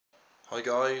Hi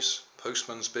guys,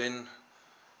 postman's bin,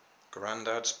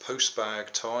 Grandad's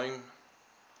postbag time.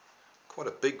 Quite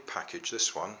a big package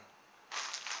this one.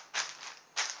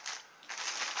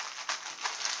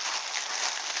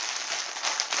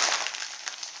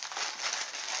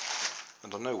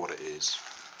 And I know what it is.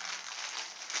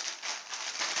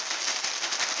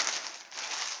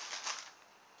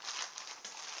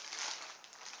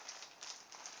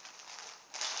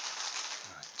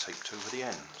 Taped over the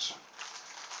ends.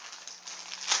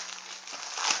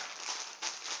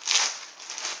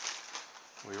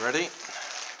 We ready?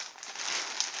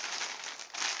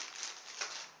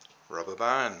 Rubber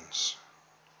bands.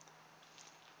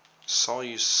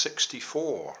 Size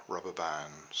 64 rubber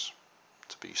bands,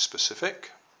 to be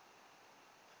specific.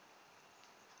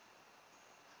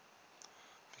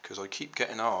 Because I keep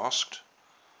getting asked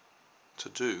to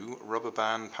do rubber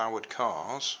band powered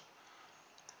cars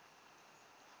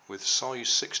with size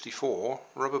 64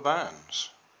 rubber bands.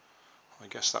 I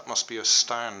guess that must be a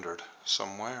standard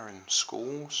somewhere in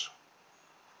schools.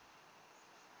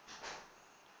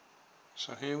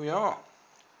 So here we are,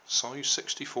 size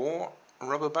 64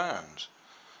 rubber bands.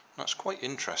 That's quite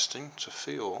interesting to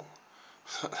feel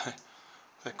that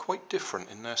they're quite different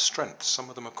in their strength. Some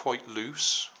of them are quite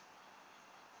loose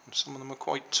and some of them are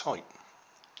quite tight.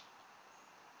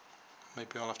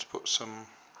 Maybe I'll have to put some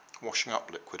washing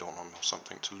up liquid on them or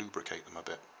something to lubricate them a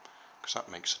bit, because that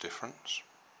makes a difference.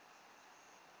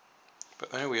 But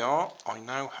there we are, I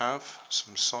now have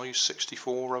some size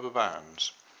 64 rubber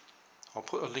bands. I'll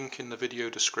put a link in the video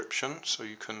description so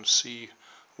you can see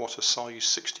what a size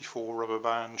 64 rubber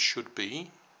band should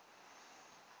be.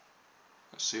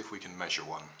 Let's see if we can measure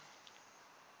one.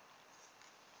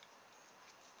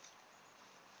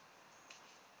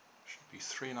 Should be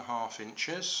 3.5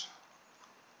 inches.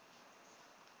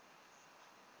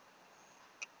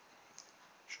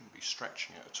 Shouldn't be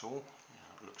stretching it at all.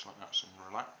 Yeah, it looks like that's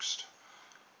relaxed.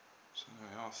 So there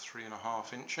we are,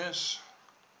 3.5 inches.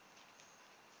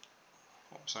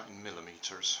 What was that in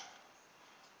millimetres?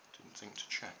 Didn't think to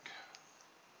check.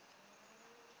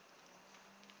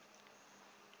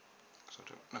 Because I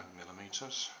don't know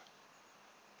millimetres.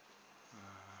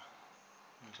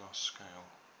 Here's our scale.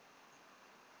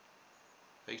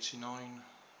 89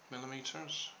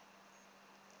 millimetres.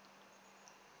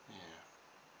 Yeah,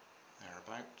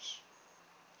 thereabouts.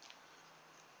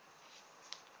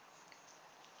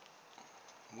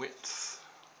 Width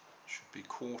should be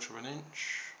 1/4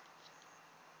 inch.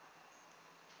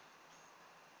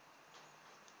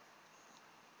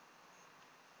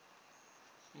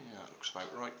 Yeah, it looks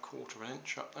about right, 1/4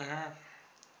 inch up there,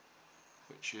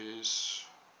 which is,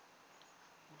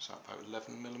 what's that, about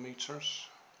 11 millimetres.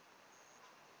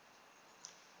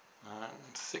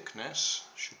 And thickness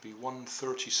should be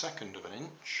 1/32 of an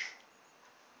inch.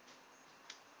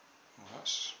 Well,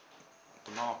 that's,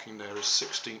 the marking there is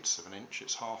 1/16 of an inch,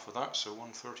 it's half of that, so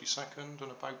 1/32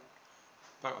 and about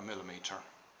a millimetre.